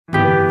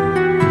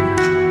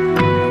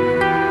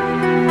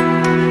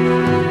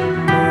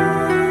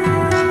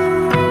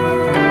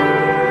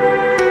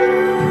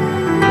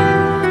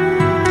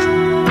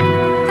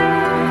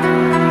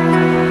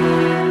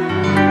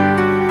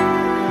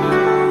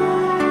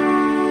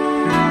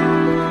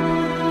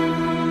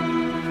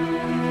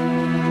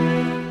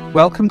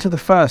Welcome to the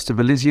first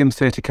of Elysium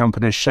Theatre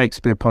Company's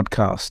Shakespeare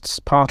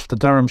podcasts, part of the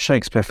Durham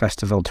Shakespeare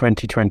Festival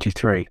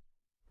 2023.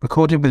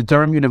 Recorded with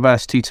Durham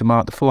University to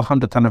mark the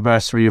 400th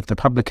anniversary of the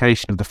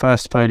publication of the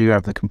First Folio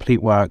of the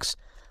Complete Works,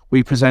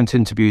 we present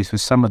interviews with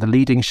some of the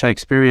leading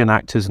Shakespearean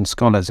actors and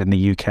scholars in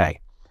the UK.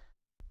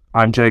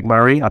 I'm Joe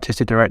Murray,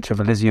 Artistic Director of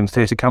Elysium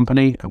Theatre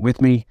Company, and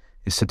with me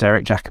is Sir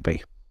DEREK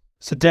JACOBI.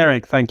 Sir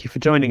DEREK, thank you for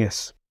joining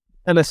us.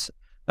 Tell us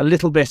a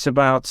little bit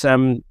about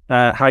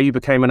how you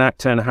became an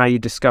actor and how you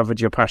discovered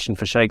your passion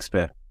for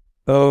Shakespeare.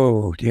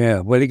 Oh,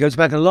 yeah. Well, it goes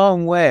back a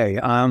long way.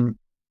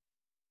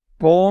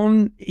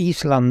 Born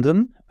East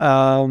London,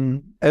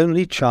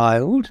 only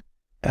child,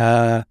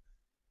 and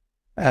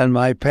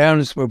my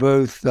parents were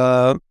both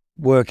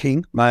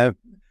working.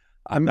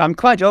 I'm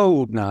quite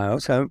old now,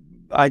 so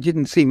I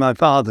didn't see my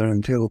father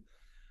until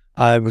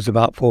I was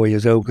about 4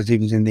 years old because he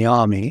was in the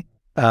army.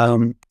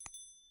 And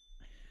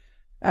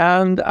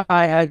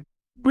I had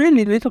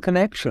really little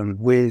connection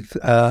with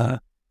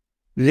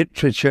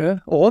literature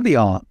or the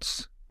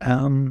arts.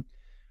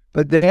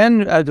 But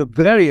then at a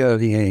very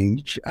early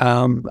age,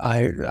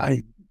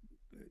 I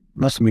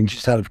must have been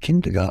just out of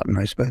kindergarten,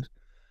 I suppose.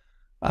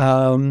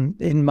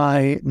 In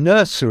my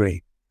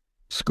nursery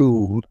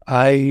school,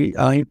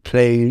 I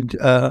played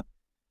a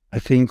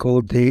thing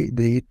called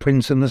the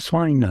Prince and the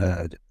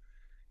Swineherd.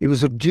 It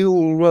was a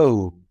dual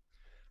role.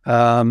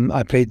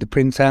 I played the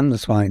Prince and the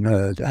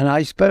Swineherd, and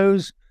I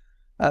suppose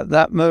at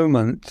that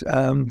moment,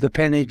 the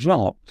penny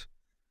dropped,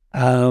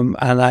 and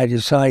I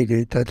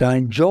decided that I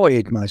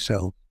enjoyed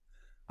myself.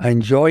 I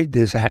enjoyed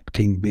this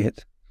acting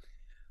bit.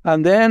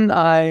 And then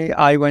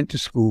I went to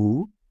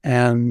school,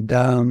 and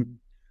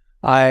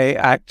I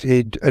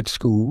acted at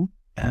school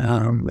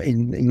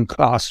in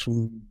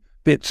classroom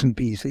bits and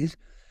pieces.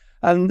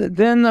 And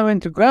then I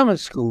went to grammar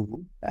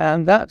school,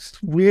 and that's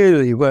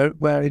really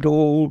where it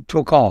all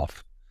took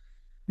off,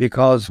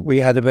 because we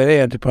had a very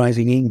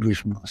enterprising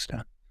English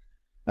master.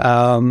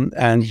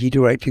 And he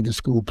directed the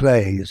school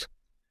plays.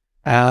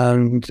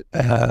 And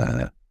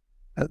at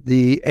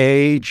the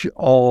age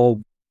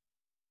of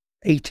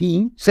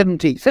 17,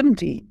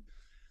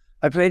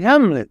 I played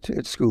Hamlet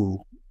at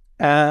school.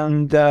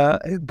 And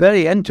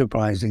very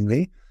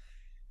enterprisingly,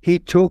 he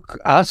took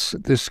us,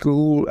 the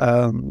school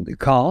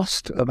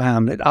cast of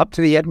Hamlet, up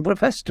to the Edinburgh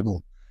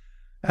Festival.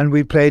 And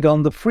we played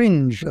on the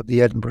fringe of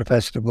the Edinburgh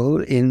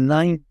Festival in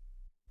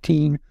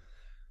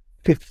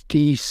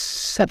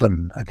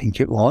 1957, I think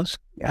it was.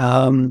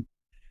 And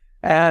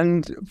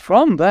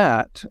from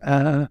that,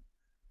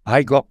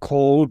 I got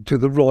called to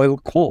the Royal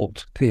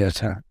Court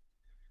Theatre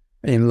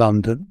in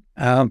London.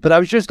 But I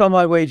was just on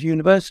my way to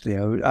university.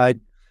 I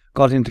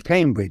got into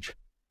Cambridge.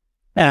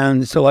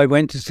 And so I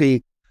went to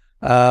see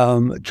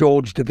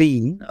George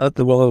Devine at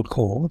the Royal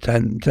Court.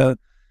 And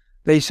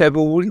they said,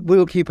 well,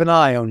 we'll keep an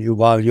eye on you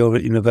while you're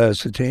at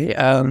university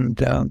and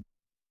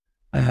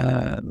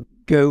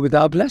go with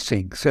our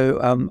blessing. So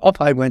off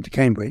I went to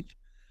Cambridge.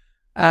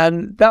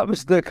 And that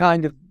was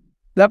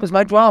that was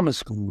my drama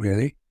school,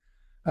 really.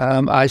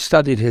 I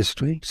studied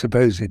history,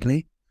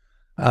 supposedly.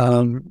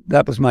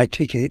 That was my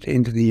ticket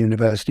into the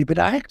university, but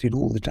I acted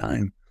all the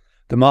time.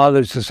 The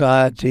Marlowe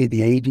Society,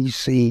 the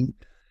ADC,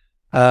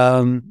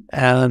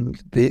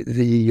 and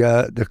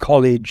the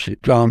college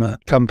drama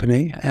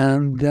company.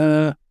 And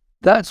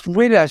that's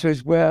really, I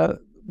suppose,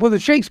 the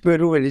Shakespeare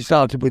had already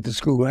started with the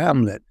school of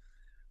Hamlet,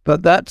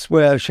 but that's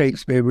where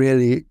Shakespeare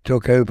really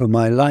took over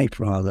my life,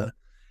 rather.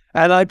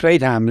 And I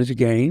played Hamlet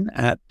again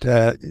at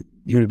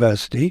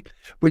university,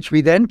 which we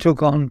then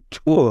took on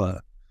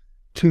tour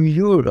to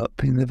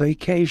Europe in the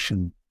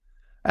vacation.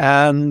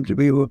 And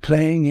we were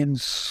playing in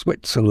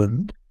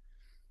Switzerland.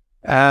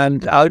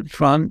 And out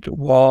front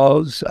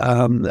was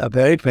a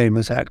very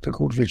famous actor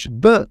called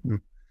Richard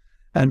Burton.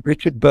 And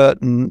Richard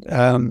Burton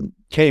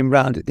came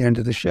round at the end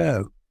of the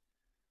show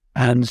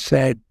and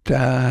said, do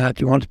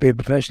you want to be a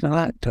professional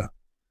actor?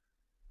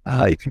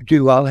 If you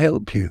do, I'll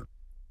help you.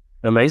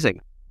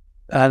 Amazing.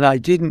 And I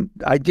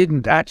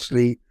didn't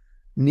actually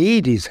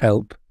need his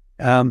help.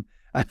 And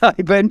I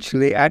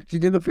eventually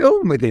acted in a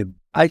film with him.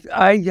 I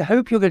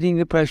hope you're getting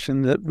the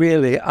impression that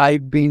really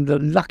I've been the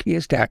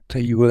luckiest actor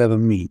you will ever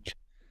meet.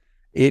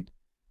 It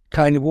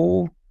kind of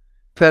all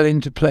fell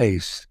into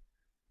place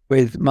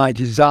with my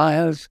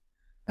desires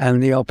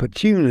and the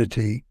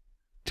opportunity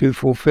to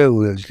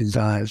fulfill those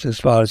desires as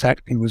far as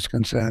acting was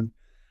concerned.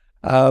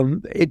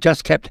 It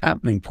just kept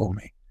happening for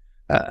me.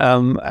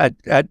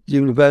 At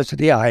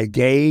university, I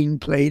again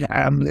played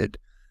Hamlet.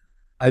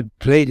 I've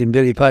played him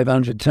nearly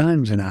 500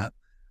 times now.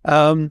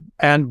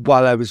 And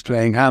while I was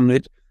playing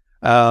Hamlet,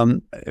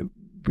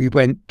 we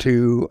went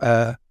to,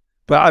 I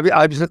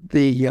was at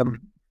it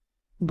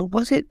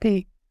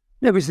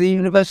was the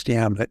University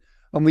Hamlet,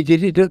 and we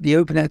did it at the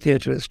Open Air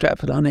Theatre at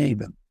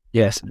Stratford-on-Avon.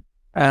 Yes.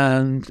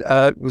 And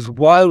it was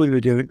while we were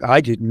doing,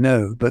 I didn't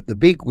know, but the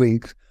big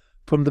wigs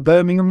from the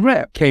Birmingham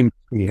Rep came to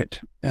see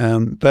it,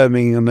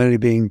 Birmingham only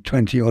being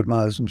 20 odd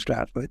miles from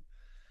Stratford.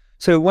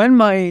 So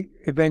when at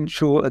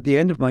the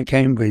end of my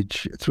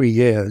Cambridge 3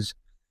 years,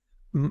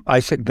 I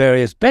sent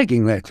various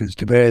begging letters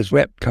to various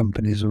rep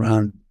companies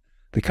around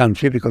the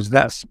country because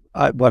that's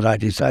what I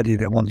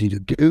decided I wanted to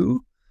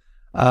do.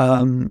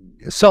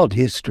 Sod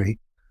history.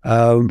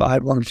 I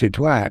wanted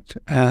to act.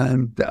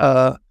 And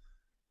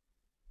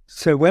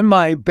so when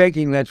my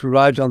begging letter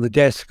arrived on the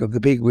desk of the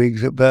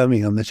bigwigs at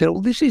Birmingham, they said,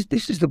 "Oh, this is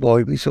the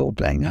boy we saw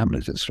playing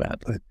Hamlet at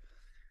Stratford.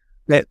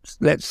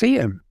 Let's see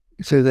him."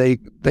 So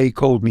they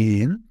called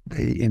me in,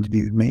 they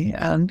interviewed me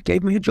and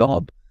gave me a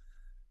job.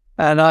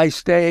 And I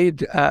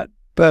stayed at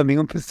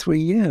Birmingham for 3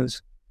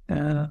 years.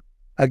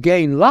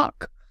 Again,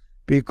 luck,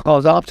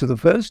 because after the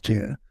first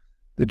year,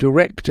 the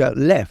director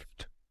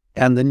left.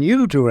 And the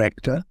new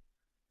director,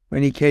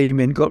 when he came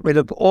in, got rid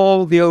of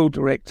all the old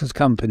directors'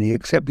 company,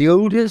 except the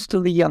oldest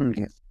and the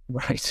youngest.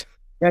 Right.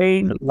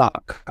 Again,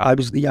 luck. I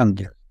was the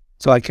youngest.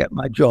 So I kept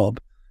my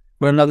job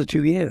for another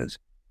 2 years.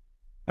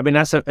 I mean,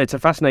 it's a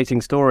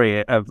fascinating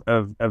story of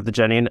the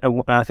journey, and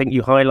I think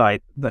you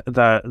highlight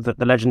the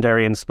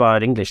legendary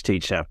inspired English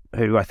teacher,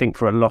 who I think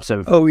for a lot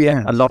of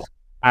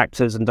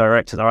actors and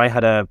directors.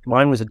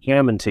 Mine was a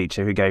German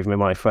teacher who gave me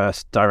my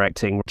first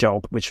directing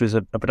job, which was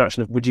a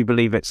production of, would you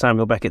believe it,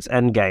 Samuel Beckett's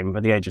Endgame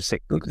at the age of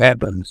 6. Good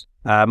heavens!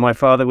 My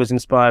father was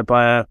inspired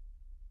by a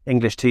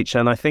English teacher,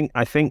 and I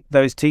think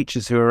those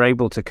teachers who are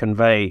able to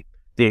convey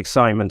the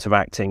excitement of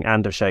acting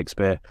and of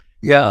Shakespeare.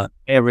 Yeah,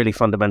 a really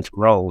fundamental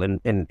role in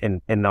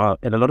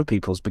a lot of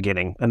people's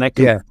beginning, and they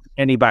can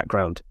any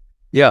background.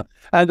 Yeah,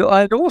 and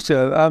I'd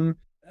also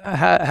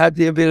had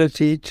the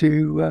ability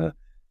to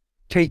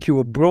take you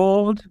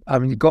abroad. I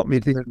mean, he got me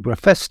to the Edinburgh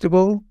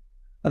Festival,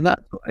 and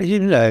that,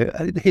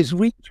 his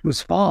reach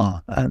was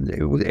far, and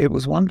it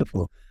was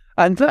wonderful.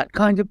 And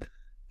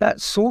that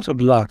sort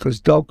of luck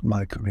has dogged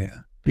my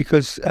career,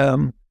 because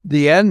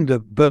the end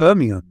of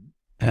Birmingham.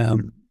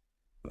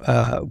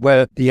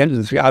 Where at the end of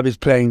the 3, I was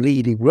playing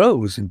leading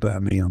roles in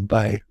Birmingham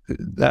by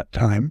that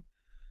time.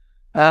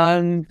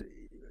 And,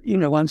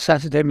 one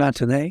Saturday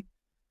matinee,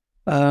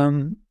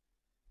 I'm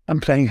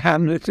playing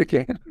Hamlet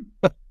again.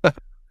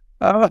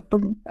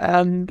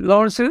 And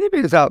Laurence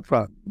Olivier's out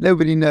front.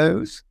 Nobody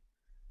knows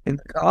in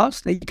the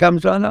cast. He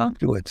comes on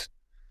afterwards.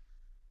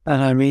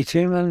 And I meet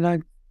him,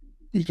 and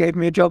he gave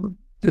me a job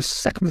the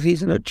second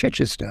season at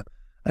Chichester.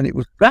 And it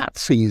was that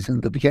season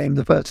that became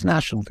the first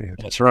National Theatre.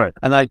 That's right.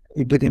 And I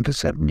stayed with him for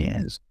 7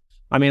 years.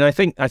 I mean, I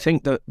think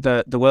that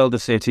the world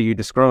of theatre you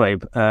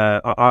describe,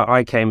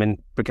 I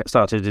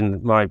started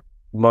in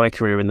my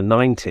career in the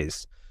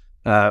 90s,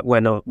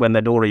 when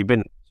there'd already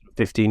been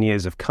 15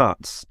 years of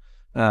cuts,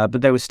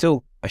 but there was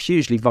still a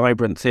hugely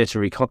vibrant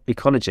theatre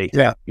ecology.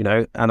 Yeah.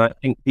 And I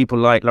think people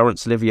like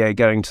Laurence Olivier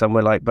going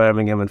somewhere like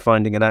Birmingham and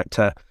finding an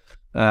actor,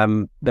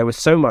 there was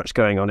so much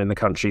going on in the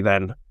country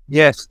then.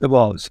 Yes, there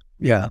was.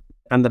 Yeah.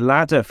 And the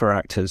ladder for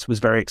actors was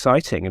very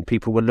exciting, and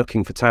people were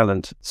looking for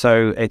talent.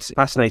 So it's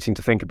fascinating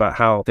to think about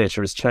how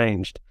theatre has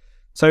changed.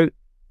 So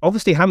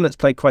obviously Hamlet's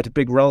played quite a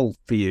big role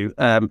for you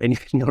in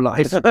your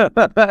life.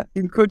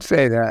 You could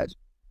say that.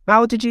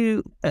 How did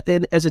you,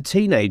 as a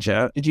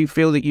teenager, did you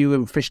feel that you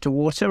were fish to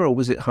water, or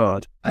was it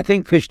hard? I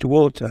think fish to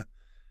water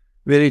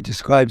really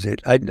describes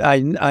it.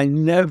 I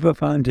never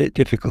found it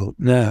difficult.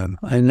 No,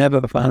 I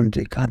never found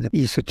it kind of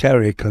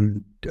esoteric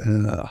and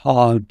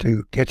hard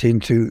to get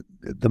into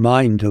the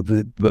mind of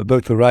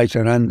both the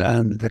writer and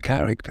the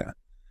character.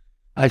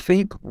 I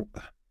think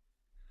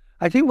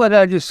what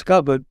I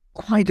discovered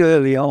quite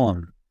early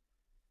on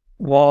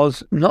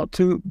was not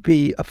to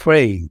be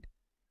afraid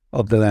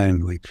of the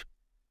language,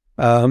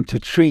 to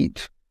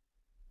treat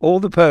all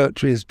the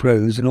poetry as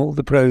prose and all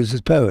the prose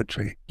as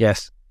poetry.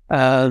 Yes.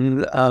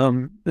 And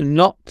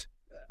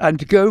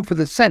to go for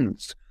the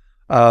sense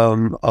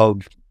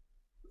of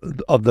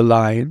the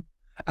line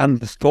and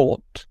the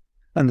thought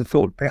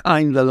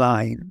behind the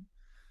line,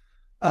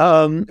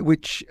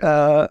 which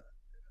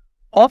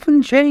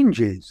often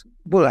changes.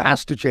 Well, it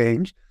has to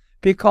change,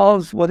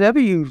 because whatever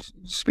you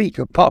speak,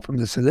 apart from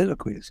the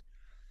soliloquies,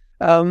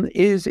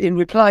 is in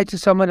reply to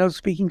someone else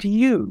speaking to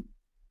you.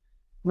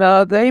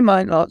 Now, they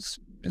might not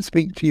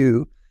speak to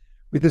you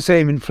with the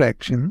same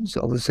inflections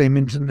or the same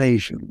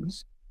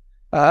intonations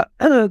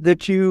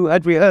that you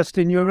had rehearsed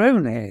in your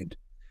own head,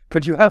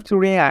 but you have to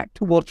react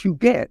to what you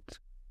get.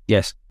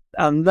 Yes.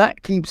 And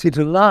that keeps it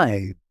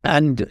alive.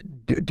 And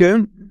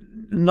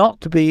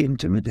not to be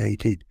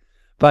intimidated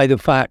by the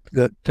fact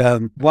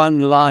that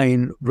one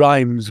line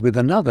rhymes with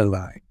another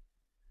line.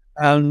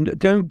 And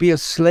don't be a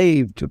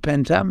slave to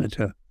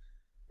pentameter.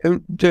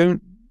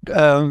 Don't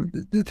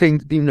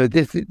think,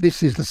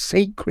 this is the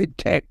sacred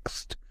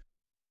text.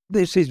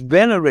 This is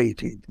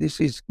venerated. This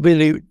is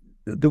really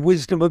the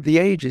wisdom of the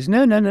ages.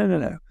 No.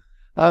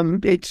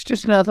 It's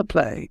just another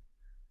play.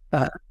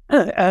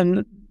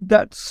 And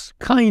that's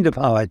kind of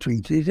how I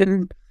treat it.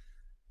 And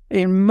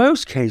in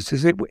most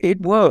cases,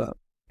 it worked.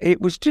 It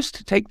was just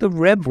to take the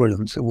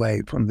reverence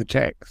away from the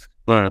text,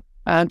 right,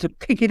 and to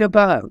pick it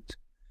about,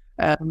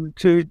 and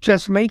to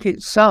just make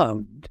it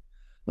sound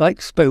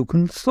like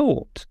spoken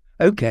thought.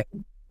 Okay,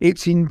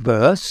 it's in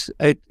verse,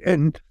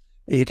 and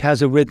it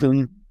has a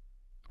rhythm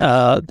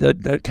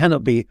that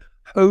cannot be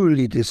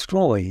wholly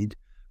destroyed,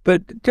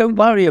 but don't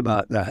worry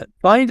about that.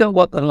 Find out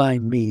what the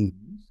line means,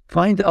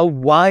 find out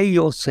why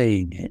you're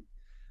saying it,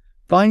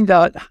 find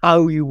out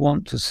how you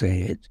want to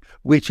say it,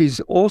 which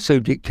is also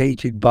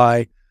dictated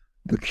by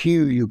the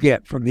cue you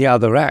get from the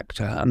other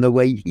actor and the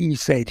way he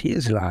said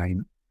his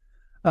line.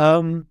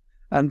 And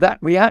that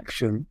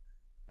reaction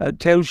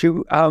tells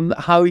you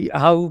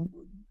how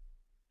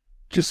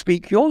to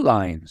speak your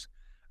lines.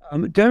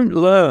 Don't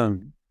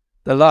learn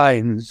the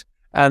lines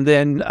and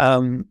then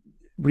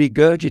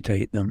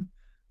regurgitate them.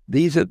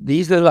 These are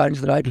the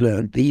lines that I've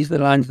learned. These are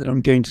the lines that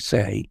I'm going to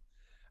say.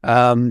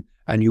 And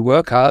you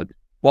work out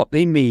what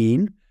they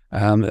mean,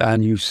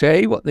 and you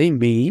say what they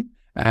mean,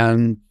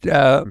 and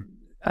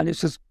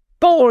it's as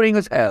boring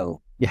as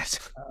hell.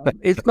 Yes,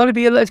 it's got to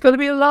be alive. It's got to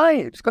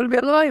be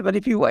alive. And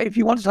if you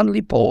want to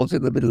suddenly pause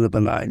in the middle of a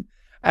line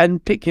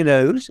and pick your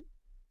nose,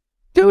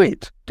 do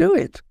it.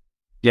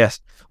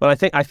 Yes. Well,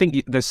 I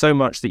think there's so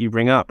much that you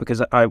bring up,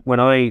 because when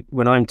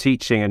I'm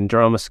teaching in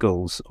drama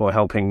schools or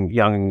helping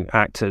young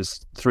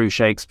actors through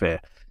Shakespeare,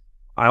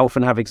 I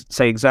often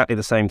say exactly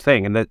the same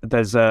thing. And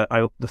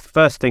the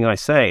first thing I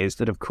say is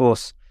that, of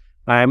course,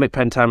 iambic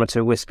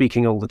pentameter, we're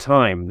speaking all the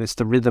time. It's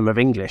the rhythm of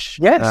English.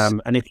 Yes.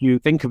 And if you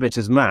think of it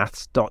as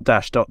maths, ...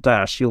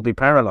 you'll be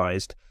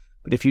paralyzed.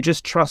 But if you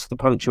just trust the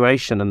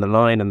punctuation and the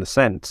line and the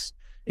sense,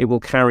 it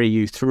will carry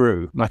you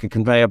through like a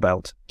conveyor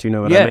belt. Do you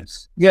know what I mean?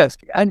 Yes.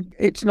 And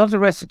it's not a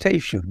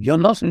recitation. You're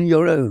not on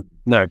your own.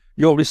 No.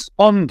 You're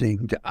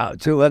responding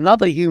to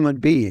another human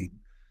being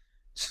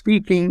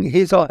speaking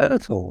his or her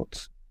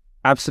thoughts.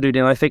 Absolutely.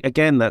 And I think,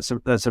 again, that's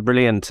a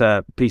brilliant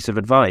piece of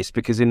advice,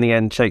 because in the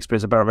end, Shakespeare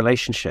is about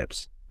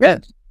relationships.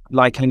 Yes.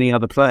 Like any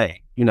other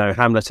play,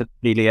 Hamlet and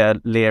Ophelia,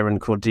 Lear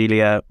and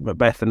Cordelia,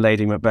 Macbeth and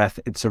Lady Macbeth,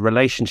 it's a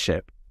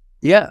relationship.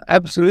 Yeah,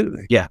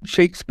 absolutely. Yeah.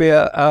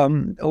 Shakespeare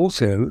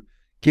also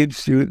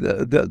gives you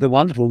the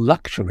wonderful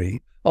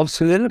luxury of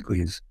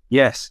soliloquies.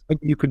 Yes.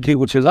 You can do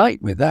what you like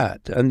with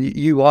that, and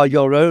you are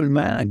your own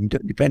man. You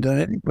don't depend on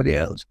anybody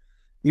else.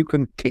 You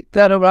can kick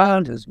that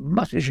around as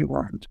much as you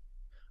want.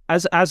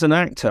 As an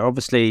actor,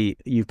 obviously,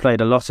 you've played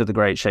a lot of the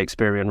great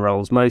Shakespearean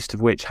roles, most of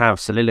which have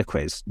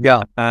soliloquies.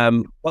 Yeah.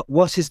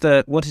 What is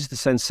the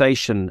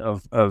sensation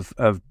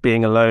of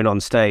being alone on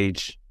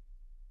stage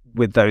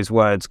with those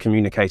words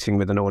communicating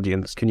with an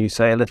audience? Can you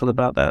say a little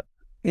about that?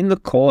 In the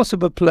course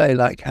of a play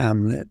like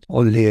Hamlet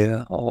or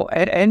Lear or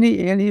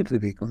any of the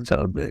big ones,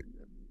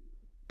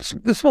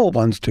 the small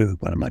ones too,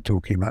 what am I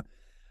talking about?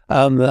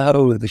 The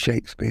whole of the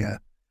Shakespeare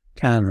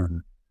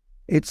canon.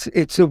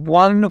 It's a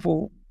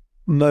wonderful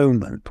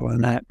moment for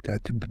an actor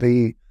to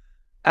be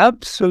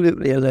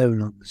absolutely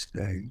alone on the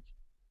stage,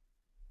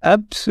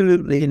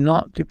 absolutely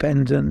not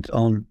dependent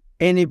on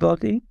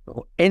anybody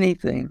or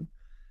anything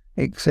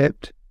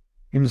except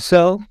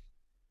himself,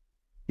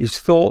 his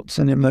thoughts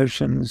and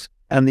emotions,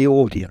 and the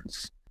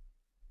audience.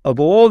 Of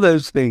all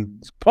those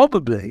things,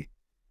 probably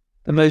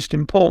the most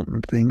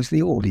important thing is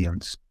the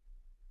audience,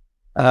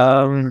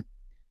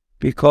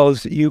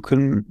 because you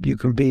can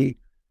be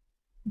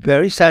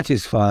very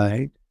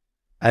satisfied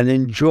and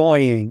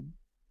enjoying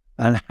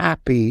and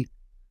happy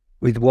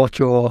with what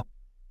you're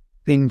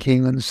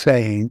thinking and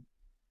saying.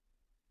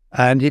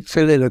 And it's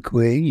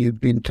soliloquy,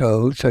 you've been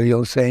told, so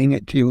you're saying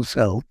it to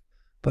yourself,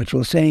 but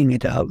you're saying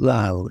it out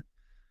loud.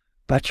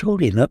 But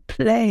you're in a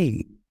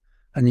play,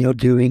 and you're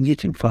doing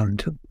it in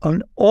front of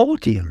an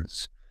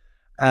audience.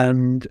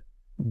 And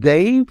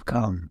they've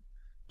come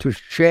to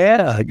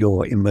share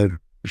your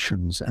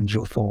emotions and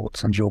your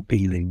thoughts and your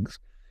feelings.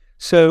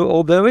 So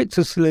although it's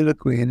a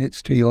soliloquy and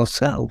it's to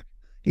yourself,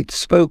 it's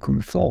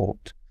spoken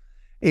thought.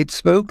 It's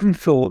spoken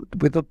thought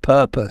with a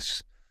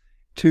purpose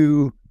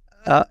to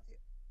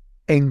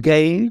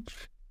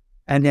engage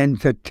and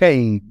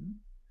entertain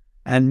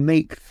and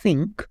make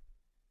think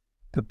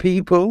the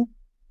people,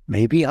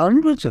 maybe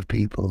hundreds of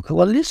people, who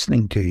are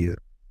listening to you.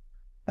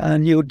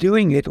 And you're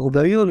doing it,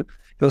 although you're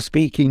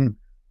speaking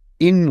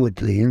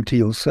inwardly into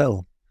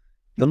yourself,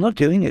 you're not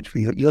doing it for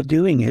you, you're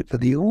doing it for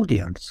the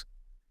audience.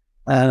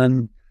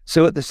 And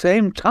so at the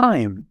same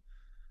time,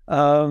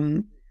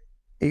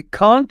 it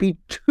can't be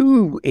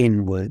too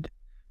inward,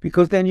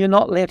 because then you're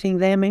not letting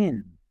them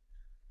in.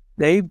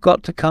 They've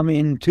got to come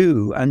in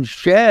too and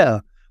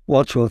share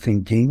what you're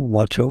thinking,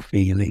 what you're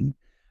feeling,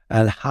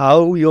 and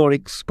how you're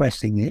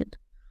expressing it.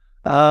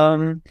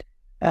 And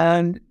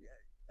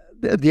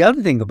the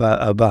other thing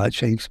about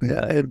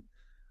Shakespeare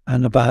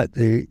and about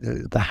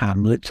the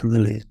Hamlet and the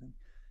Elysium,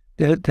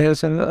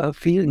 there's a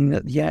feeling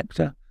that the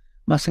actor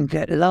mustn't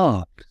get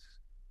laughs.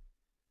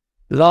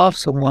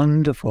 Laughs are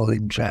wonderful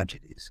in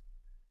tragedies.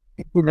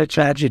 In a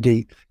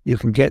tragedy, you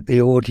can get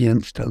the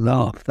audience to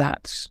laugh.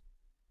 That's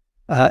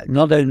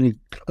not only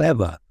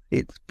clever,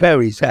 it's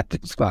very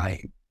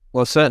satisfying.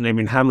 Well, certainly. I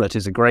mean, Hamlet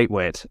is a great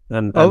wit,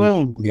 and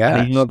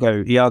yeah,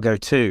 Iago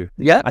too.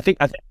 Yeah, I think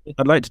I'd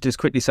like to just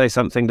quickly say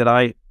something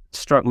that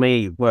struck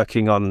me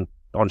working on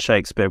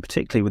Shakespeare,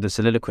 particularly with the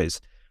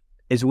soliloquies,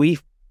 is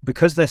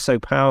because they're so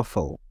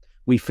powerful,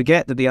 we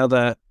forget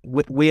that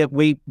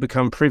we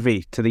become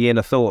privy to the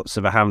inner thoughts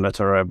of a Hamlet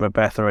or a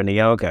Macbeth or an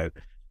Iago,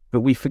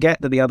 but we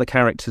forget that the other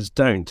characters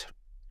don't.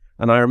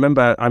 And I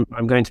remember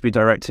I'm going to be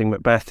directing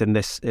Macbeth in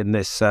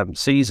this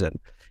season.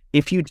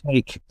 If you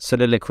take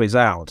soliloquies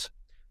out,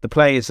 the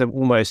play is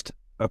almost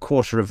a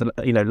quarter of the,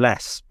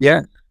 less.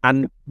 Yeah.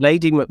 And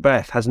Lady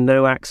Macbeth has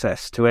no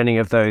access to any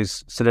of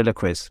those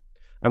soliloquies.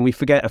 And we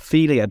forget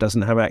Ophelia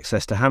doesn't have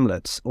access to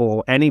Hamlet's,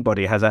 or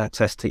anybody has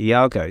access to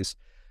Iago's.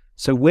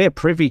 So we're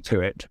privy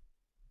to it,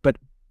 but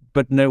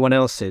no one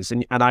else is.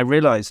 And I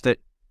realized that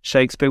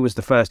Shakespeare was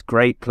the first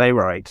great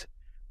playwright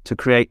to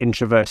create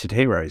introverted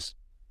heroes.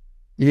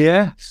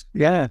 Yes.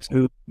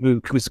 Who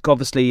was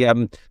obviously,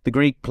 the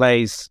Greek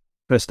plays,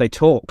 first they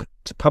talk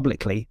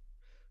publicly,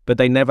 but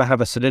they never have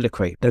a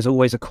soliloquy. There's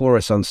always a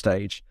chorus on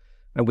stage.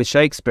 And with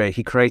Shakespeare,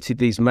 he created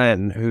these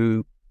men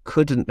who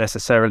couldn't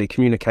necessarily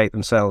communicate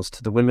themselves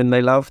to the women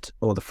they loved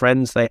or the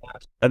friends they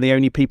had. And the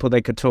only people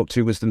they could talk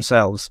to was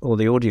themselves or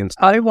the audience.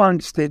 I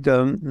once did,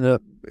 of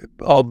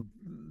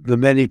the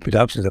many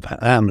productions of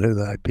Hamlet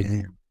that I've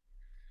been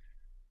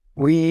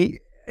in,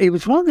 it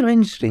was rather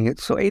interesting.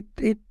 It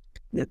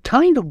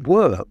kind of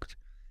worked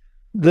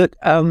that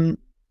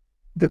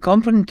the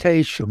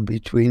confrontation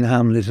between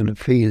Hamlet and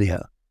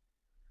Ophelia,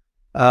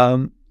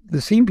 the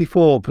scene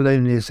before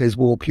Polonius says,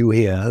 "Walk you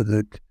here,"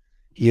 that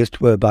he as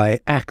 'twere by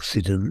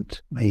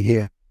accident may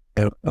hear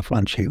a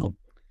front shield.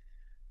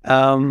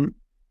 And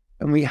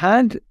we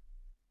had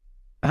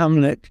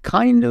Hamlet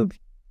kind of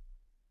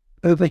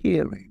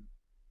overhearing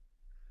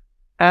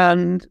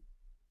and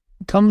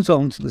comes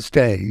onto the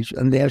stage,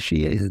 and there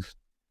she is.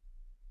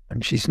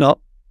 And she's not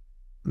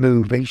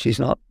moving, she's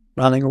not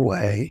running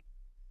away.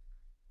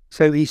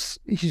 So he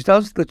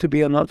does the to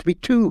be or not to be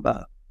to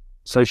her.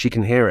 So she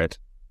can hear it.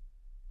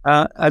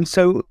 And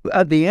so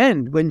at the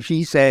end, when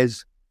she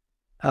says,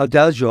 "How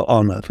does your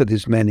honour for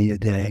this many a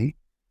day?"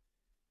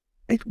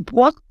 I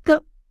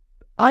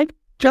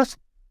just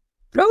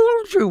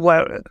told you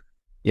where.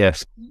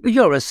 Yes.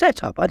 You're a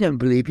setup. I don't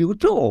believe you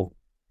at all.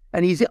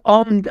 And he's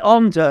on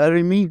to her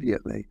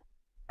immediately.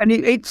 And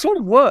it sort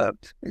of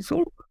worked.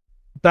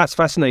 That's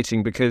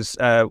fascinating because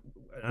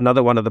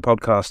another one of the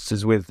podcasts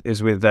is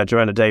with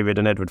Joanna David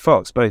and Edward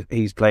Fox. Both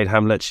he's played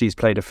Hamlet, she's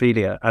played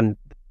Ophelia, and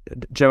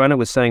Joanna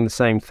was saying the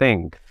same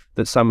thing,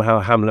 that somehow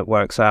Hamlet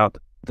works out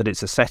that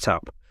it's a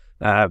setup.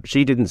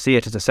 She didn't see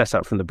it as a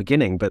setup from the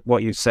beginning, but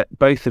what you said,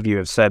 both of you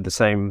have said the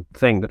same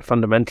thing, that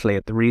fundamentally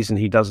the reason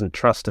he doesn't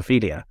trust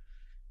Ophelia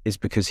is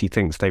because he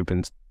thinks they've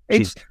been.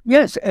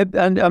 Yes,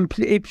 and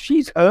if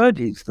she's heard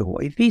his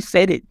thought, if he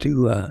said it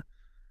to her,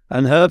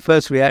 and her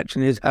first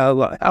reaction is,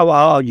 how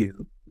are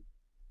you?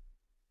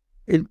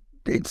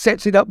 It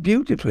sets it up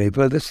beautifully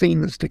for the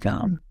scene that's to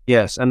come.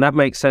 Yes, and that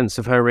makes sense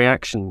of her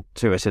reaction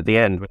to it at the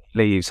end when he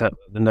leaves.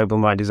 The noble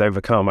mind is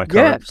overcome. I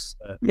can't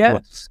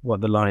remember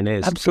what the line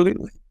is.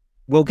 Absolutely.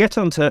 We'll get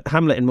on to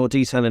Hamlet in more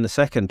detail in a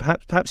second.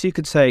 Perhaps you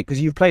could say, because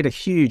you've played a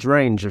huge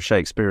range of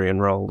Shakespearean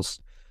roles.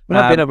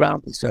 Well, I've been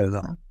around for so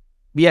long.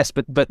 Yes,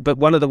 but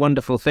one of the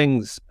wonderful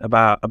things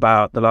about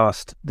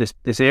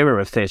this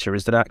era of theatre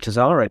is that actors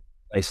are in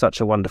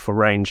such a wonderful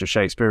range of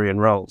Shakespearean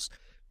roles.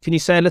 Can you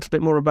say a little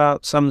bit more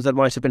about some that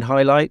might have been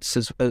highlights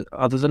as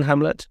other than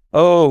Hamlet?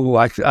 Oh,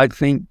 I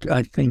think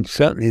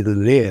certainly the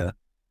Lear,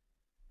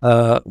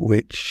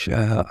 which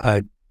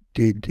I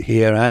did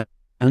here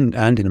and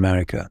in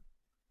America.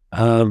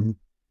 I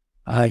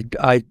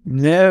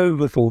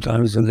never thought I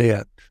was a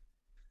Lear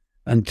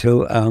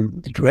until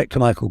the director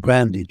Michael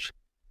Grandage.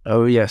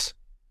 Oh yes.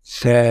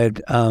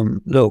 Said,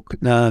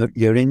 look, now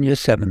you're in your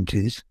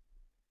 70s.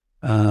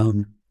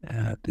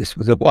 This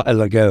was a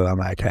while ago, I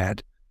might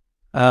add.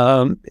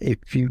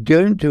 If you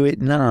don't do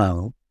it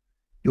now,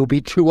 you'll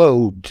be too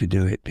old to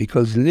do it,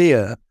 because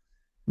Lear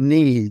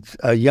needs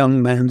a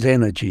young man's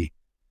energy.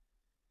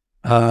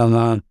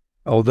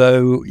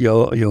 Although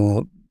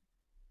you're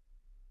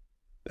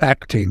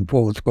acting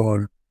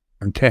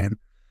 410,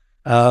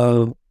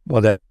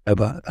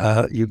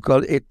 whatever, you've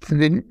got, it's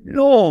an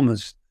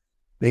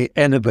enormously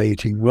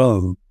enervating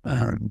role,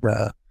 and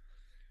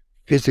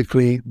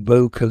physically,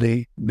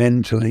 vocally,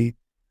 mentally,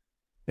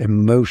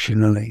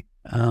 emotionally,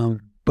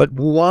 but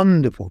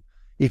wonderful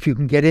if you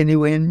can get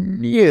anywhere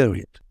near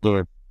it.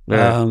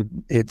 Yeah.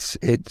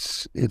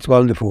 It's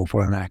wonderful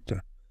for an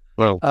actor.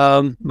 Well,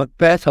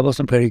 Macbeth, I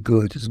wasn't very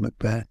good as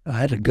Macbeth. I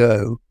had to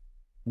go.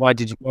 Why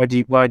do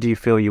you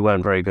feel you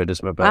weren't very good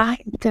as Macbeth? I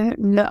don't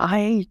know.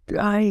 I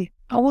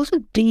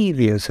wasn't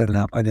devious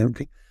enough, I don't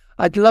think.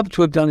 I'd love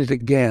to have done it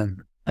again.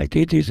 I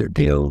did it at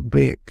the Old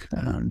Vic,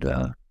 and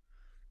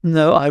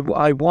no,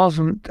 I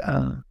wasn't.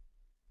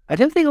 I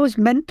don't think I was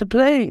meant to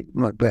play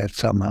Macbeth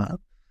somehow.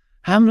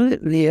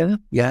 Hamlet, Lear,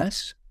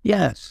 yes.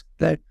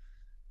 They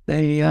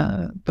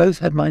both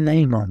had my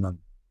name on them,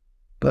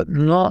 but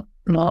not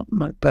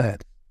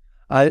Macbeth.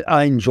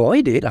 I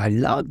enjoyed it. I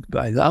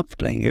loved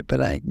playing it,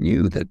 but I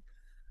knew that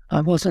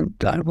I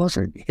wasn't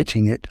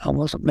hitting it. I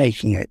wasn't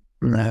making it.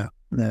 No.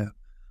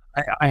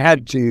 I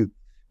had to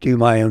do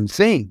my own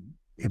thing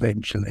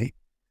eventually,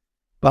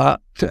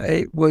 but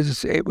it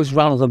was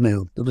run of the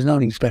mill. There was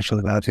nothing special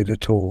about it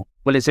at all.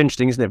 Well, it's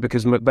interesting, isn't it?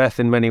 Because Macbeth,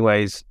 in many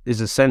ways, is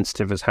as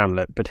sensitive as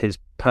Hamlet, but his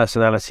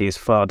personality is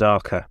far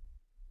darker.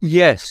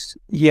 Yes,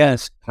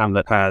 yes,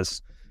 Hamlet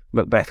has.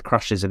 Macbeth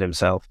crushes in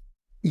himself.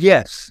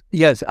 yes,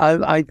 yes.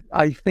 I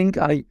think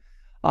I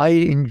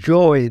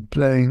enjoyed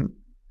playing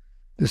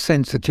the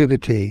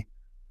sensitivity,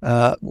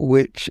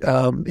 which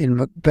in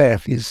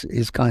Macbeth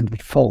is kind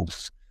of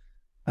false.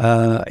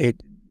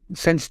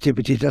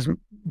 Sensitivity doesn't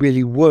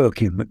really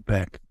work in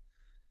Macbeth.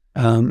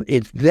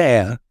 It's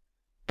there,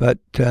 but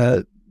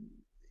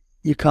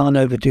you can't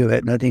overdo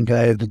it, and I think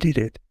I overdid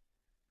it.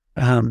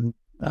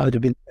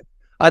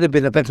 I'd have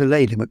been a better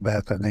lady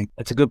Macbeth, I think.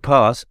 It's a good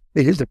part.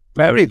 It is a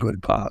very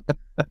good part.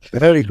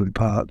 Very good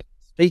part.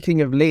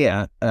 Speaking of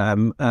Lear,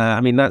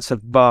 I mean, that's a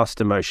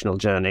vast emotional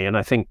journey. And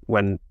I think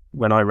when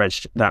I read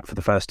that for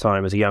the first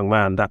time as a young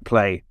man, that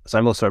play, so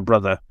I'm also a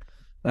brother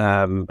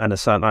and a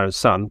son, I was a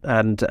son,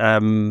 and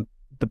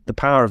the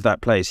power of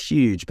that play is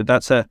huge. But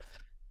that's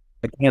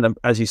again,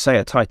 as you say,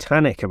 a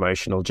titanic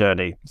emotional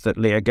journey that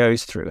Lear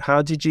goes through.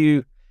 How did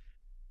you,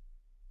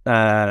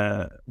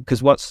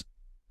 because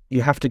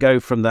you have to go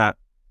from that,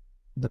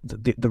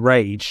 the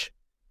rage,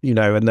 and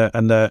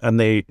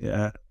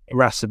the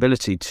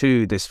irascibility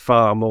to this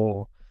far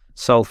more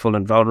soulful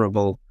and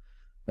vulnerable.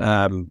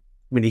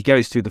 When he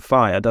goes through the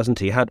fire, doesn't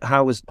he? How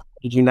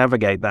did you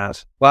navigate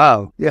that?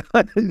 Wow. Yeah.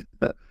 I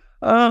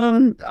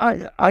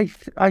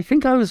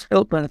think I was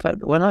helped by the fact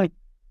that when I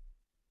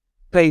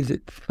played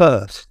it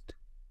first,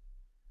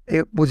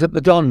 it was at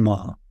the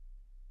Donmar.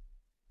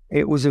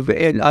 I was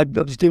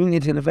doing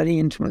it in a very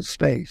intimate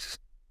space.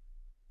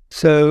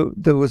 So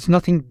there was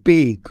nothing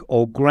big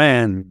or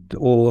grand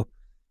or,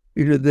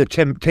 the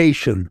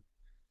temptation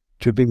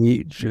to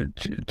be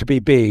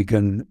big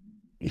and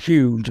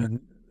huge, and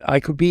I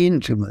could be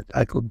intimate.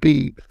 I could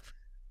be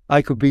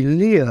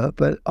Lear,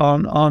 but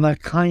on a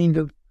kind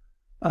of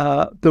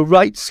the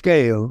right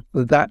scale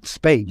for that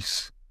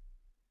space.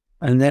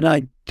 And then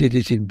I did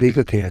it in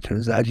bigger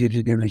theatres. I did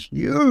it in a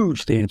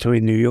huge theatre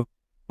in New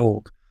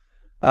York,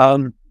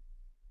 and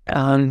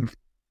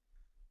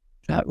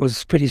that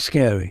was pretty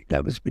scary.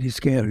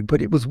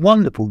 But it was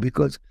wonderful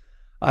because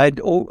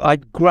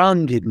I'd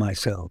grounded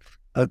myself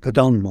at the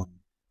Donmar.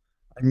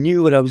 I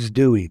knew what I was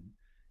doing.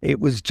 It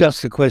was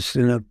just a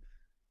question of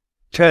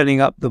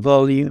turning up the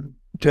volume,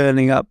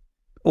 turning up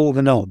all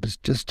the knobs,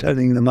 just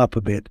turning them up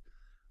a bit,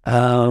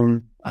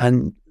 and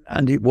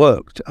it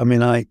worked. I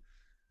mean,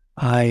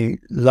 I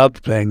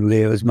loved playing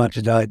Lear as much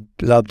as I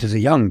loved as a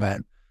young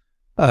man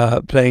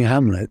playing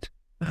Hamlet.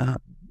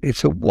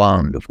 It's a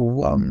wonderful,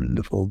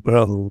 wonderful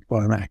role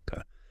for an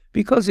actor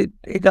because it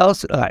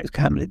asks, like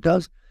Hamlet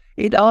does,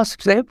 it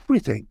asks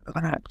everything of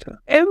an actor,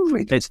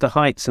 everything. It's the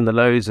heights and the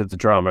lows of the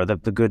drama,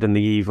 the good and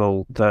the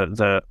evil,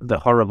 the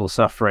horrible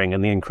suffering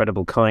and the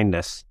incredible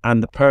kindness.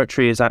 And the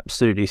poetry is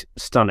absolutely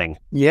stunning.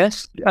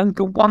 Yes, and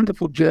the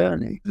wonderful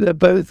journey. They're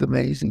both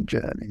amazing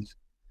journeys.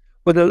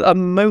 But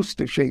most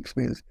of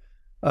Shakespeare's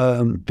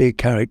big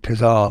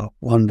characters are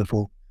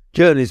wonderful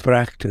journeys for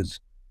actors.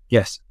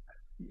 Yes.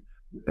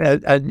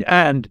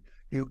 And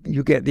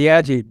you get the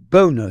added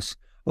bonus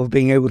of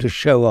being able to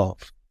show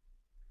off.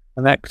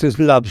 And actors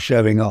love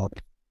showing off.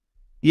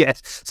 Yes,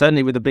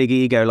 certainly with a big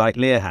ego like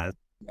Lear has.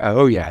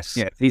 Oh, yes.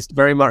 Yeah, he's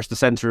very much the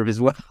centre of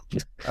his world.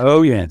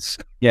 Oh, yes.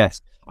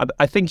 Yes.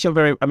 I think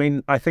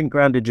I think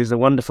Grandage is a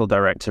wonderful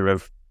director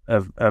of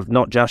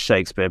not just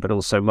Shakespeare, but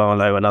also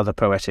Marlowe and other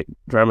poetic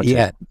dramatists.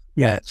 Yeah,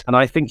 yes. And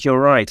I think you're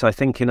right. I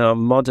think in our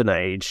modern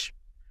age,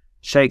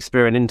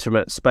 Shakespeare in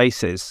intimate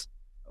spaces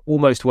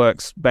almost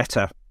works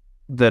better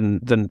than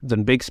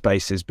big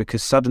spaces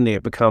because suddenly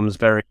it becomes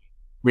very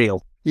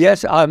real.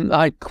 Yes,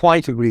 I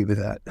quite agree with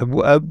that.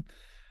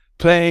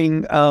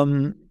 Playing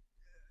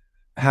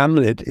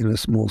Hamlet in a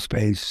small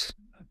space,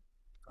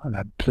 and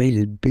I played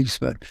in big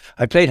space.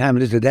 I played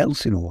Hamlet at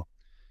Elsinore,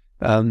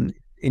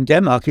 in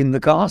Denmark, in the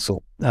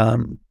castle,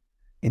 in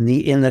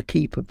the inner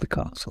keep of the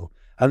castle.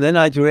 And then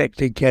I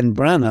directed Ken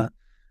Branagh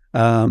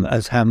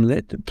as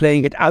Hamlet,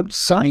 playing it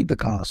outside the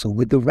castle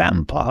with the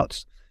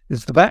ramparts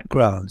as the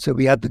background. So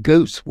we had the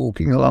ghosts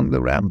walking along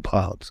the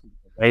ramparts.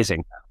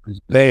 Amazing. It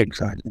was very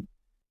exciting.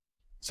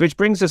 So which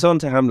brings us on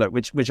to Hamlet,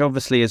 which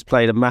obviously has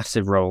played a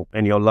massive role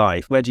in your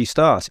life. Where do you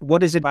start?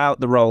 What is it about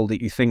the role that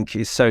you think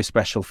is so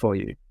special for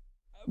you?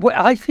 Well,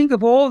 I think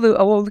of all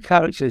the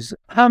characters,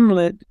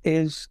 Hamlet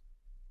is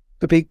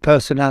the big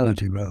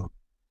personality role.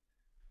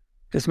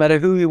 Doesn't matter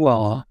who you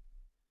are,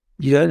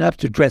 you don't have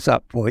to dress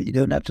up for it. You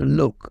don't have to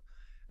look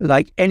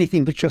like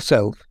anything but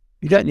yourself.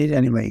 You don't need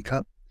any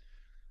makeup.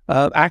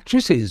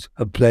 Actresses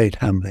have played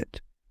Hamlet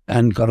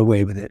and got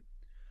away with it.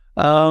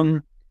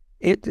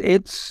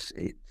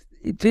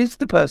 It is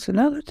the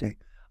personality.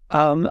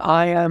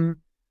 I'm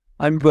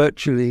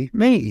virtually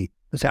me.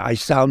 I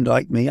sound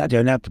like me. I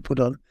don't have to put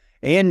on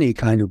any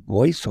kind of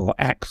voice or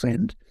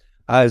accent.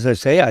 As I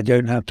say, I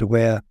don't have to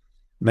wear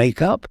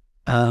makeup.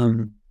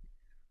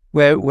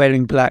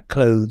 Wearing black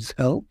clothes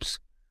helps.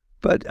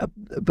 But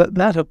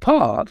that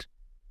apart,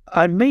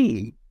 I'm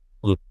me,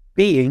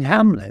 being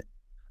Hamlet.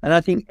 And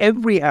I think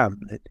every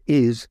Hamlet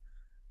is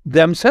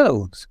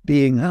themselves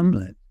being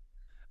Hamlet.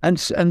 And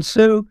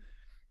so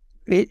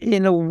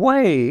in a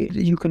way,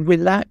 you can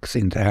relax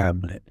into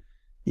Hamlet.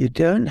 You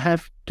don't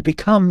have to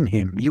become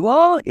him. You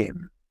are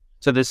him.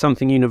 So there's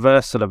something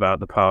universal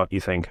about the part,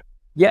 you think?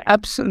 Yeah,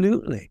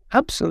 absolutely.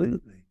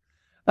 Absolutely.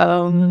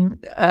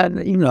 And,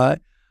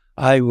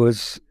 I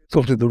was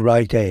sort of the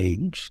right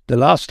age. The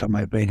last time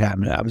I played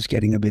Hamlet, I was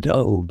getting a bit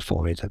old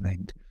for it, I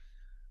think.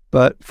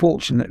 But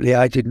fortunately,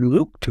 I didn't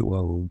look too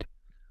old.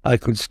 I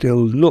could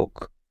still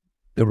look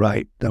the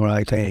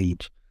right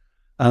age.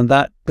 And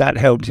that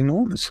helped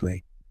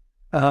enormously.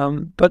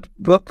 But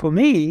for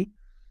me,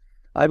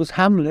 I was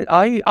Hamlet.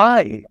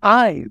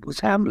 I was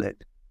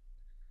Hamlet.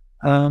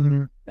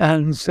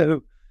 And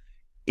so,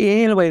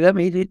 in a way, that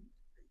made it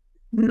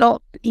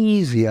not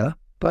easier,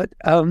 but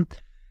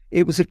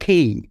it was a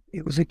key.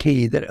 It was a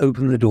key that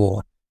opened the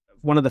door.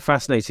 One of the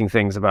fascinating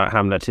things about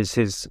Hamlet is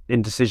his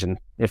indecision,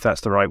 if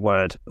that's the right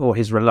word, or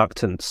his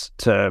reluctance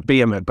to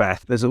be a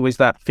Macbeth. There's always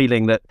that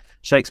feeling that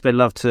Shakespeare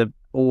loved to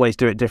always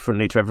do it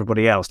differently to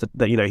everybody else.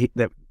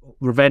 That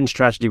revenge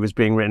tragedy was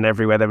being written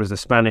everywhere. There was the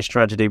Spanish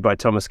tragedy by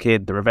Thomas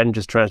Kyd, the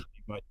Revengers tragedy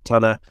by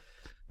Turner.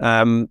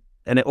 And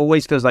it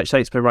always feels like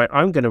Shakespeare, right,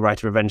 I'm going to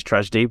write a revenge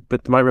tragedy,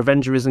 but my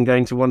revenger isn't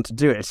going to want to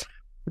do it.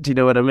 Do you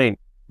know what I mean?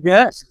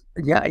 Yes.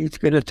 Yeah, it's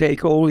going to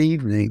take all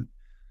evening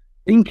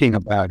thinking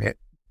about it.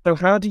 So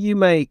how do you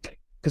make,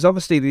 because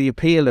obviously the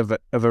appeal of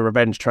a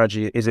revenge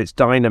tragedy is its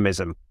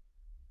dynamism,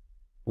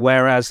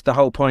 whereas the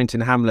whole point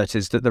in Hamlet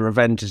is that the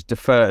revenge is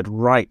deferred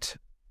right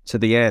to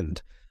the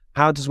end.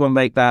 How does one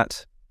make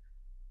that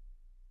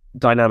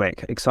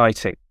dynamic,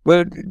 exciting?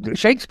 Well,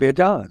 Shakespeare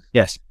does.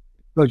 Yes.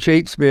 Well,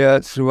 Shakespeare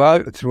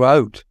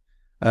throughout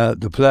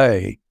the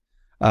play,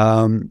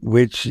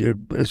 which,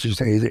 as you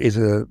say, is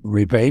a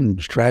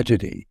revenge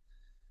tragedy,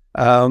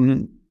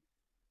 peppers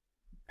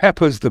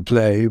the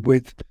play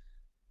with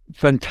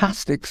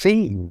fantastic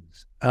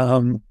scenes.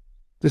 The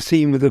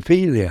scene with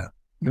Ophelia,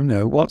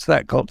 what's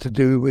that got to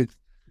do with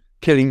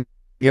killing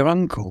your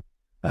uncle?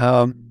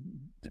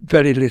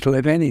 Very little,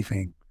 if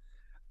anything.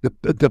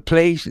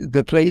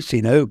 The play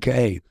scene,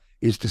 okay,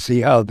 is to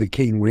see how the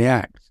king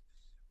reacts,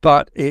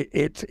 but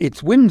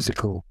it's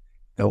whimsical,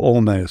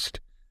 almost.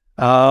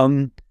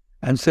 And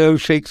so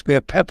Shakespeare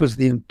peppers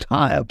the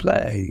entire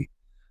play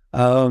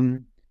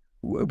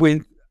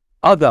with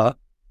other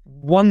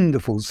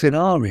wonderful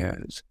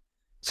scenarios.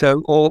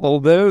 So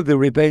although the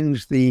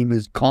revenge theme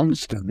is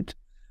constant,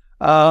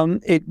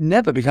 it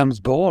never becomes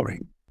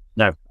boring.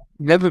 No.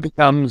 Never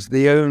becomes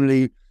the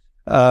only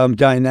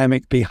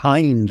dynamic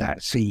behind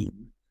that scene.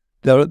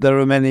 There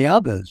are many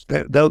others.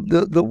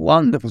 The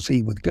wonderful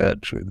scene with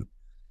Gertrude,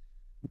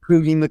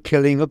 including the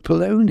killing of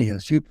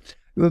Polonius.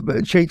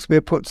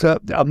 Shakespeare puts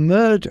up a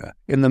murder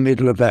in the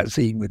middle of that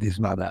scene with his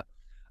mother.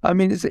 I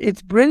mean,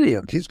 it's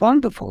brilliant. It's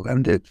wonderful.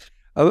 And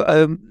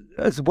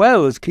as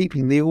well as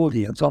keeping the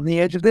audience on the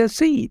edge of their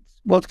seats.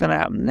 What's going to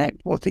happen next?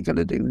 What's he going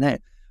to do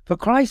next? For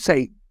Christ's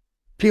sake,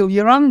 kill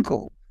your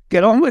uncle.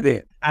 Get on with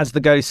it. As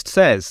the ghost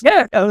says.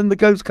 Yeah, and the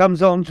ghost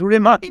comes on to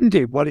remind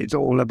him what it's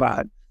all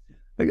about.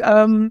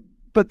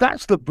 But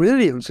that's the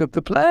brilliance of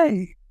the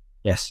play.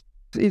 Yes.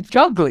 It's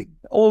juggling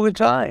all the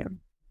time.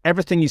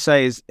 Everything you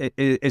say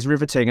is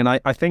riveting, and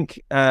I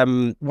think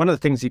one of the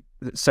things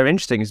that's so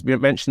interesting is you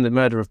mentioned the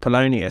murder of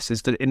Polonius,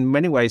 is that in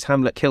many ways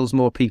Hamlet kills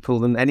more people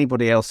than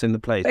anybody else in the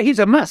play. He's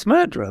a mass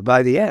murderer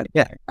by the end.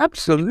 Yeah,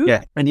 absolutely.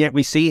 Yeah, and yet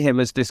we see him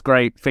as this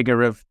great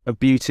figure of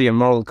beauty and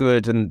moral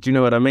good. And do you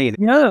know what I mean?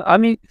 Yeah, I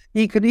mean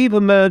he could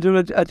even murder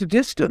at a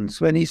distance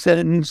when he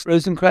sends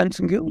Rosencrantz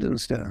and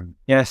Guildenstern.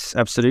 Yes,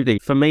 absolutely.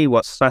 For me,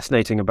 what's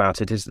fascinating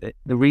about it is that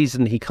the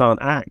reason he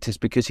can't act is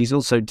because he's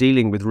also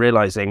dealing with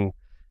realizing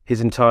his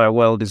entire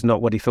world is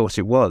not what he thought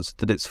it was,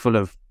 that it's full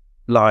of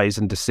lies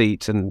and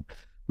deceit and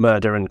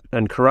murder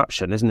and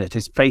corruption, isn't it?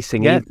 He's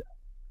facing it. Either.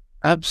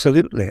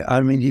 Absolutely.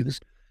 I mean,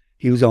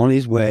 he was on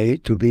his way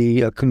to be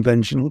a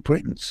conventional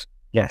prince.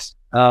 Yes.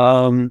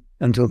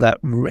 Until that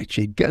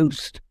wretched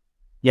ghost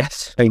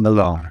came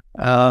along.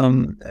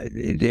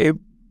 It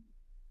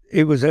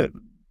was a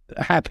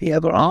happy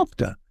ever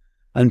after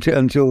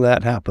until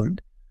that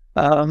happened.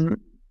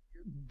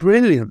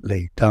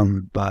 Brilliantly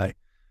done by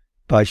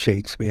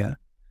Shakespeare.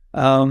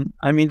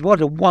 I mean,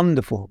 what a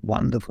wonderful,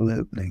 wonderful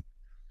opening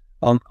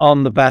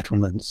on the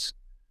battlements.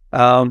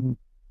 And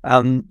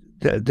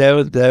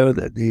there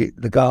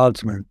the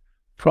guardsmen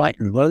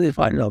frightened. What are they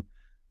frightened of?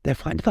 They're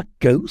frightened of a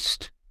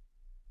ghost.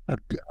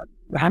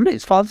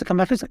 Hamlet's father's come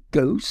back as a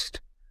ghost.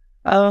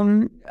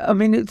 I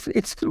mean,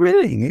 it's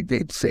thrilling.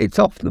 It's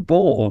off the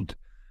board,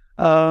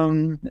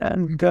 and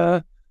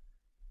that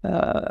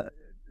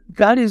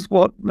is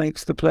what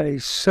makes the play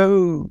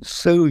so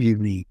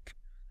unique,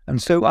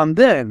 and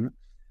then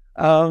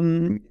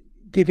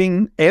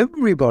giving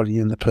everybody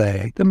in the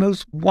play the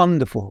most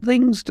wonderful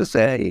things to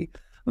say,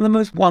 and the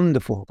most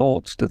wonderful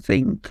thoughts to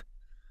think,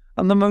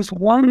 and the most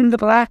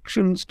wonderful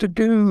actions to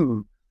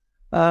do.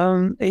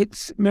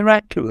 It's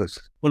miraculous.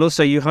 Well,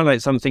 also you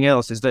highlight something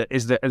else is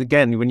that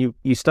again, when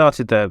you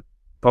started the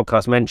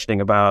podcast mentioning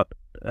about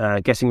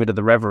getting rid of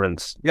the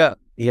reverence. Yeah.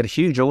 He had a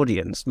huge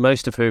audience,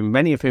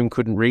 many of whom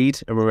couldn't read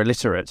and were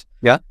illiterate.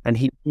 Yeah. And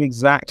he knew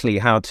exactly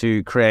how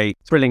to create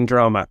thrilling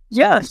drama.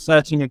 Yes.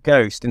 Inserting a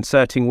ghost,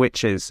 inserting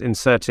witches,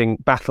 inserting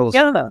battles.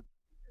 Yeah.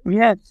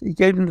 Yes. He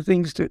gave them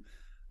things to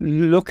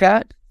look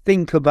at,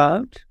 think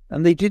about,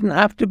 and they didn't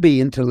have to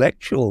be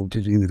intellectual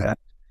to do that.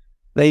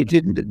 They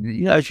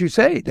didn't, as you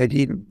say, they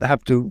didn't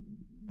have to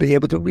be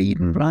able to read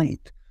and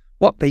write.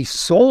 What they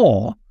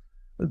saw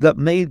that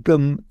made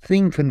them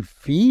think and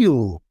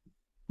feel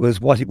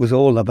was what it was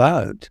all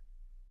about.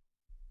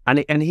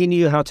 And he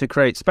knew how to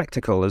create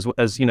spectacle as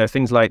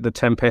things like The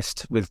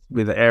Tempest with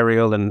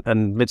Ariel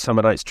and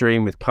Midsummer Night's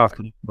Dream with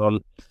Parker on.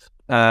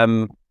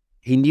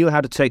 He knew how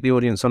to take the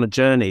audience on a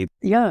journey.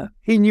 Yeah,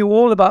 he knew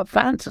all about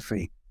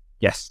fantasy.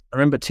 Yes. I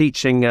remember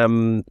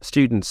teaching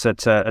students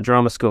at a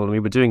drama school, and we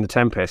were doing The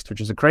Tempest, which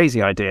was a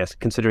crazy idea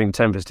considering The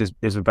Tempest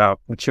is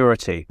about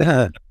maturity.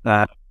 And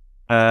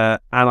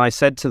I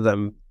said to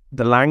them,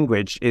 the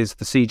language is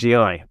the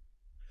CGI.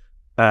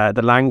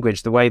 The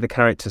language, the way the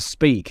characters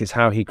speak is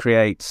how he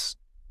creates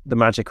the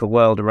magical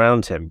world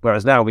around him.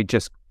 Whereas now we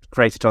just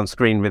create it on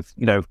screen with,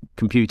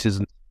 computers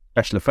and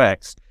special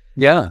effects.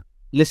 Yeah.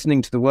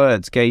 Listening to the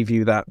words gave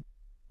you that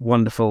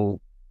wonderful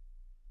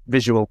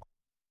visual.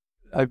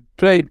 I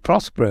played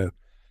Prospero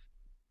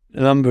a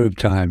number of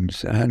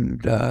times,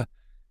 and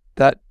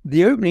that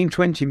the opening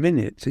 20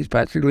 minutes is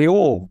practically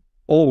all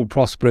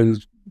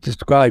Prospero's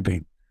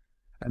describing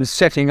and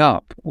setting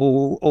up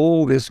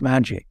all this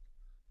magic.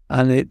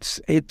 And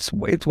it's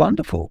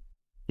wonderful.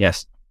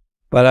 Yes.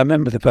 But I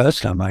remember the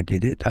first time I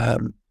did it,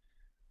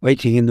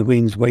 waiting in the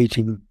wings,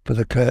 waiting for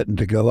the curtain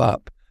to go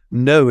up,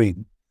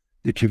 knowing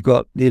that you've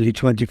got nearly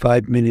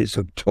 25 minutes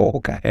of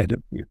talk ahead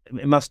of you.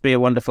 It must be a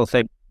wonderful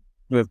thing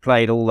to have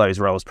played all those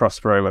roles,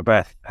 Prospero,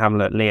 Macbeth,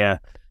 Hamlet, Lear,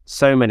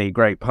 so many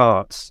great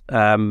parts.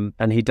 And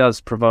he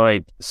does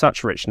provide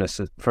such richness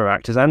for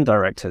actors and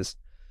directors.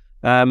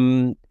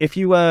 If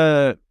you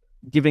were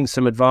giving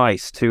some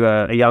advice to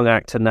a young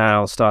actor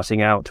now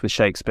starting out with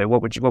Shakespeare,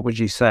 what would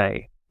you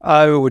say?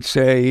 I would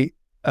say,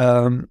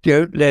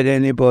 don't let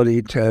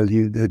anybody tell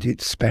you that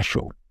it's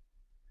special,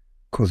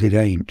 because it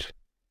ain't.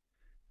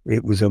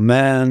 It was a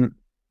man,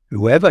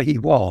 whoever he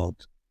was,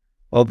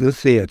 of the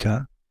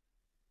theatre,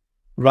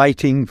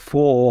 writing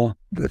for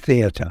the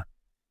theatre.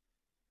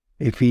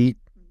 If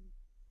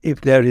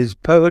there is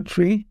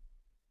poetry,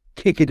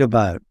 kick it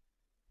about.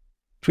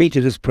 Treat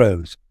it as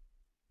prose.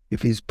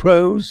 If it's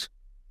prose,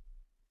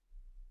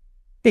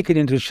 kick it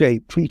into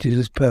shape, treat it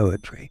as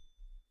poetry.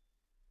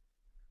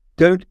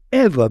 Don't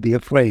ever be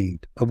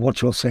afraid of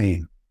what you're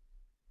saying.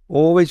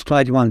 Always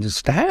try to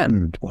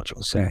understand what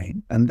you're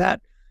saying. And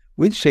that,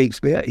 with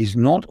Shakespeare, is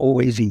not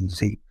always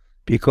easy,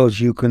 because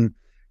you can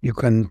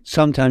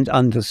sometimes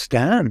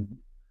understand,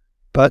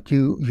 but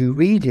you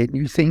read it and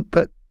you think,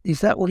 but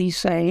is that what he's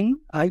saying?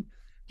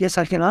 Yes,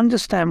 I can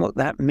understand what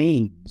that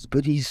means,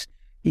 but he's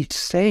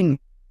saying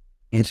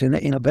it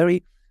in a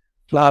very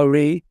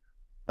flowery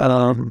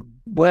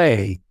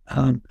way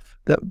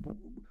that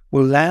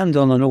will land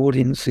on an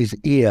audience's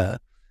ear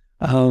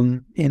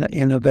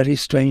in a very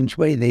strange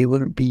way. They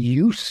wouldn't be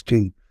used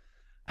to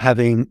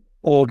having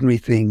ordinary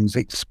things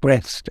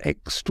expressed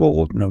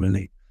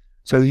extraordinarily.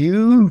 So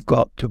you've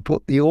got to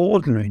put the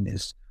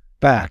ordinariness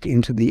back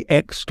into the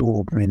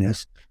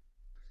extraordinariness,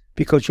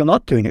 because you're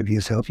not doing it for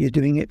yourself, you're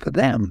doing it for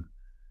them.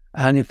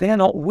 And if they're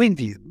not with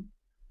you,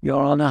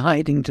 you're on a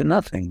hiding to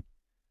nothing.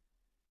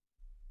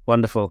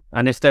 Wonderful.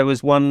 And if there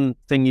was one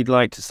thing you'd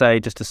like to say,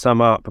 just to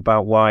sum up,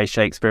 about why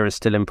Shakespeare is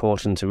still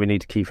important and we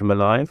need to keep him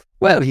alive?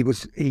 Well, he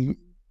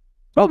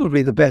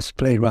probably the best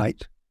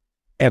playwright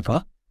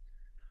ever,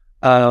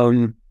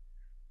 and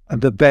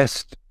the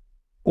best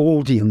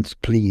audience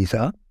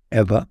pleaser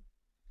ever.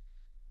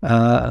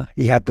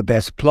 He had the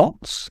best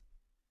plots,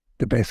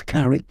 the best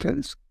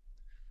characters,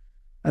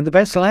 and the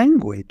best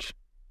language.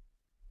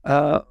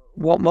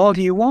 What more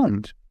do you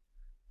want?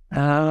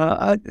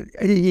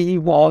 He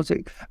was,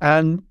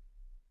 and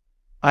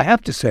I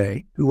have to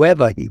say,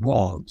 whoever he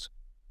was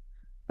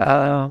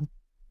the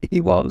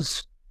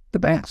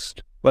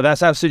best. Well,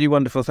 that's absolutely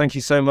wonderful. Thank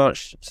you so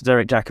much, Sir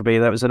DEREK JACOBI.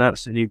 That was an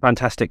absolutely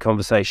fantastic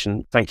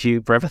conversation. Thank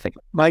you for everything.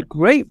 My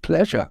great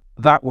pleasure.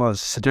 That was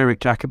Sir DEREK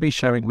JACOBI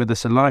sharing with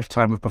us a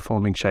lifetime of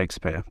performing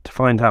Shakespeare. To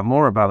find out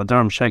more about the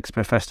Durham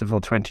Shakespeare Festival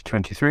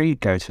 2023,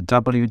 go to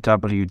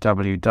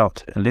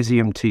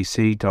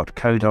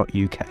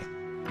www.elysiumtc.co.uk.